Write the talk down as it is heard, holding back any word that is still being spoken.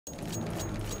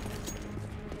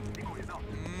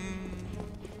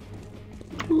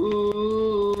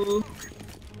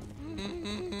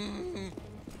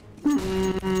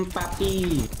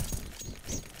me!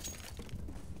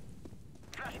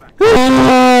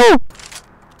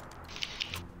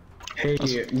 Hey,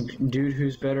 dude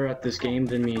who's better at this game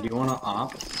than me, do you wanna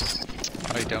op?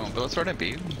 I don't, but let's run it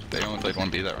B. They don't want to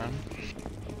be that round.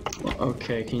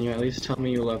 Okay, can you at least tell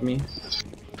me you love me?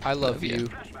 I love you.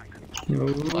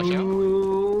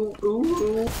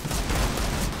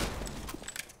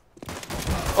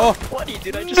 Oh! What do you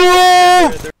do? I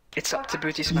just It's up to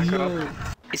Booty Smacker.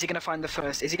 Is he gonna find the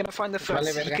first? Is he gonna find the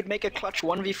first? He could make a clutch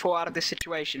 1v4 out of this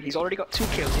situation. He's already got 2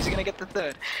 kills. Is he gonna get the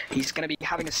third? He's gonna be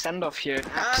having a standoff here.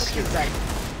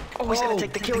 Oh, he's gonna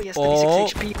take the kill. He has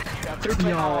 36 HP. 3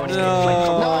 play. Oh, he's gonna flank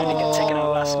from behind and get taken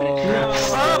out last minute. No.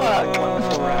 Fuck!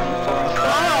 1v4 round.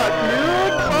 Fuck, dude!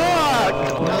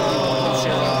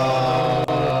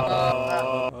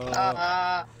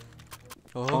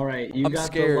 Oh, alright, you I'm got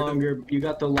scared. you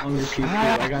got the longer pew pew.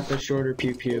 I got the shorter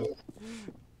pew pew.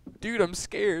 Dude, I'm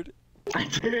scared.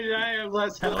 Dude, I have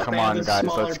less health. Come on, guys,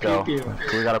 let's go. Pew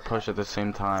 -pew. We gotta push at the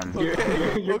same time.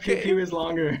 Your pew pew is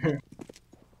longer.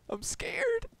 I'm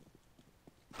scared.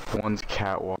 One's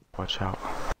catwalk, watch out.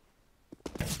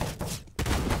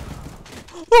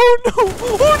 Oh no!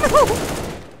 Oh no!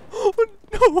 Oh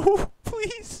no!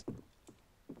 Please!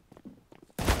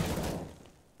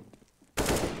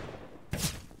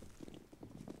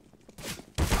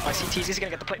 I see TZ's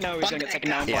gonna get the play. No, he's gonna get taken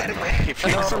down.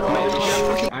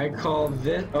 I call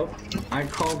this. Oh, I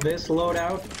call this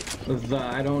loadout the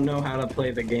I don't know how to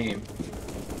play the game.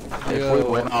 If we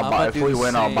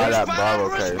win, I'll buy that Bravo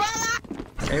case.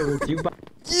 Hey, will you buy?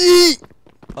 Yeet!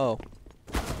 Oh.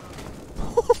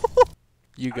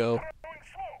 You go.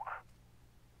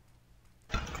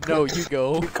 No, you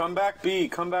go. Come back B,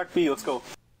 let's go.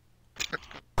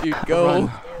 Dude, go.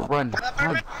 Run.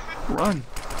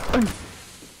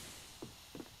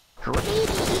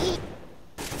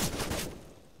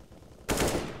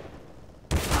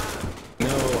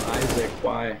 No, Isaac,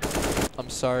 why? I'm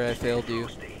sorry I failed you.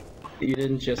 You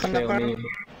didn't just fail me.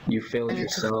 You failed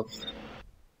yourself.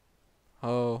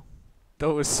 Oh. That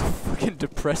was so fucking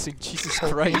depressing, Jesus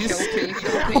Christ.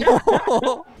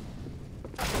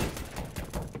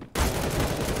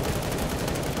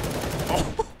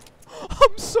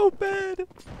 I'm so bad.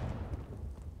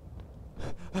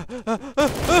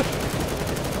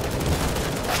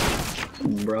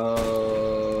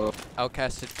 Bro.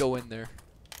 Outcasted, go in there.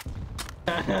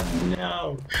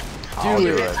 No.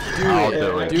 Do it.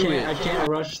 I can't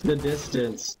rush the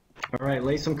distance. Alright,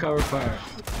 lay some cover fire.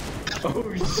 Oh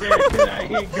shit, I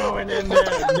ain't going in there.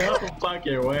 No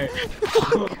fucking way.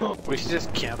 We should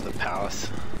just camp the palace.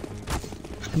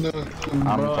 No.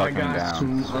 Bro, I got down.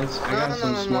 some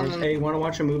s'mores. Hey, wanna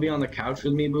watch a movie on the couch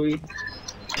with me, Booty?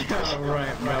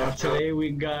 Alright, bro. Today we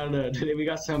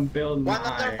got some Bill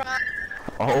Nye.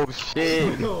 Oh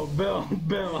shit! Bill.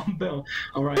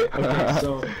 Alright, okay,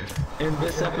 so in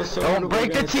this episode, don't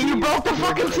break the TV! You broke the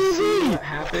fucking TV! What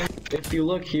happened? If you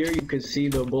look here, you can see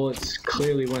the bullets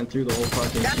clearly went through the whole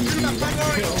fucking TV. Oh my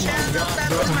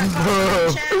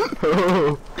god,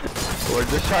 bro. We're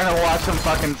just trying to watch some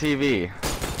fucking TV.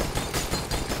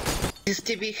 This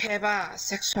TV have a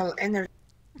sexual energy.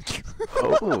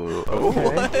 Oh, okay.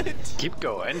 What? Keep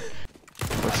going.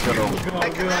 Let's go.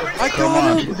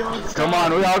 Come on,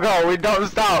 we all go. We don't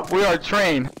stop. We are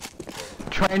trained.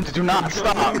 Trained to do not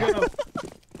stop.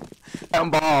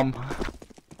 And bomb.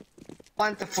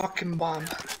 Want the fucking bomb?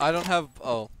 I don't have.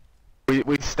 Oh.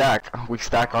 We stack. We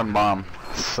stack on bomb.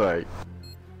 Sick.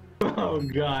 Oh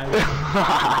god.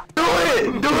 Do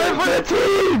it! Do it for the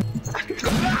team!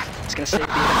 It's gonna save me.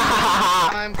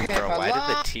 Bro, why did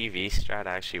the TV strat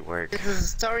actually work? This is the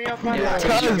story of my life.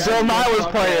 Because Bill Nye was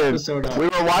playing. We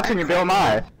were watching Bill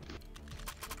Nye.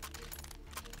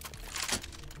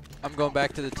 I'm going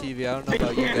back to the TV. I don't know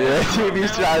about you guys. Yeah, TV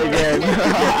strat again.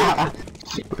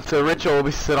 It's a ritual.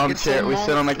 We sit on the chair. We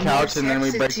sit on the couch and then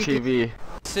we break TV.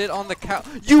 Sit on the couch.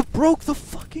 You broke the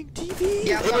fucking TV.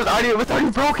 Yeah, It was already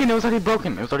broken. It was already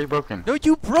broken. No,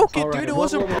 you broke it, All right, dude. It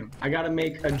wasn't. I gotta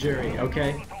make a jury,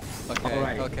 okay? Okay. All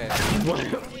right. Okay.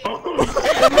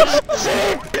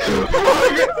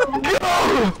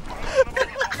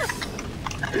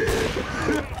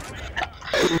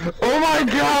 Oh my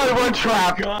god, we're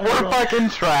trapped. We're fucking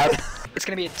trapped. It's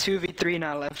gonna be a 2v3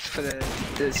 now left for the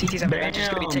CT's advantage. It's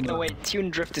gonna be taken away. Tune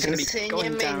Drift is gonna be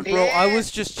going down. Bro, I was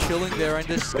just chilling there and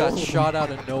just got shot out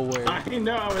of nowhere. I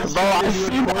know. Bro, I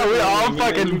seen that we all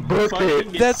fucking booked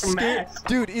it. That's scared,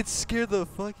 dude. It scared the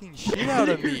fucking shit out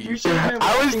of me.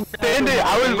 I was standing.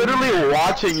 I was literally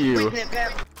watching you.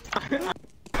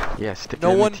 Yeah, stick No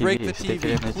it in one the TV. break the Stick TV.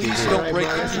 it in the Please TV. don't break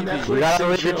the TV. We gotta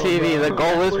leave the TV. The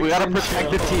goal is we gotta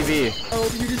protect the TV. Oh,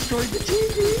 you destroyed the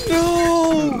TV!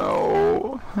 No!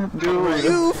 No, dude.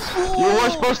 You were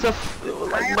supposed to,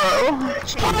 bro.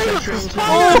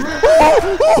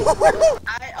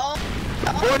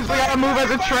 Boys, we gotta move as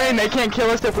a train. They can't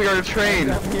kill us if we are a train.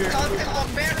 I'm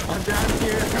down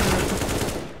here.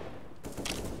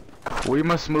 We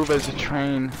must move as a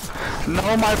train.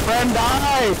 No, my friend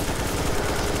died.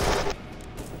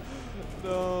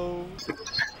 No.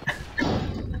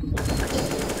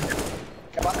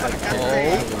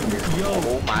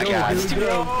 Oh my god. It's gonna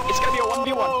be a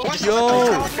 1v1. Yo!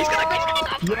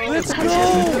 Let's go!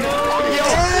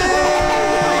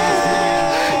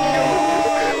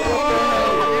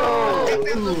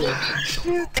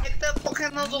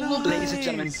 Ladies and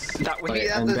gentlemen, that would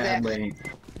be I'm bad lane.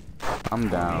 I'm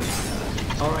down.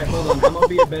 Alright, hold on. I'm gonna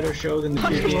be a better show than the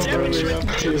people earlier up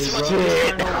to. Dude,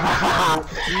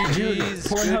 GG's,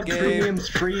 Pornhub good game. Premium's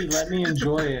free. Let me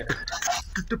enjoy it.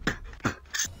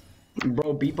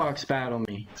 Bro, beatbox battle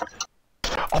me.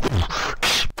 Oh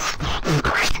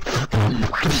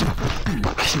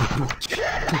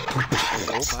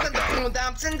my god.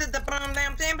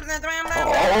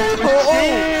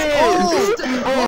 Oh, shit!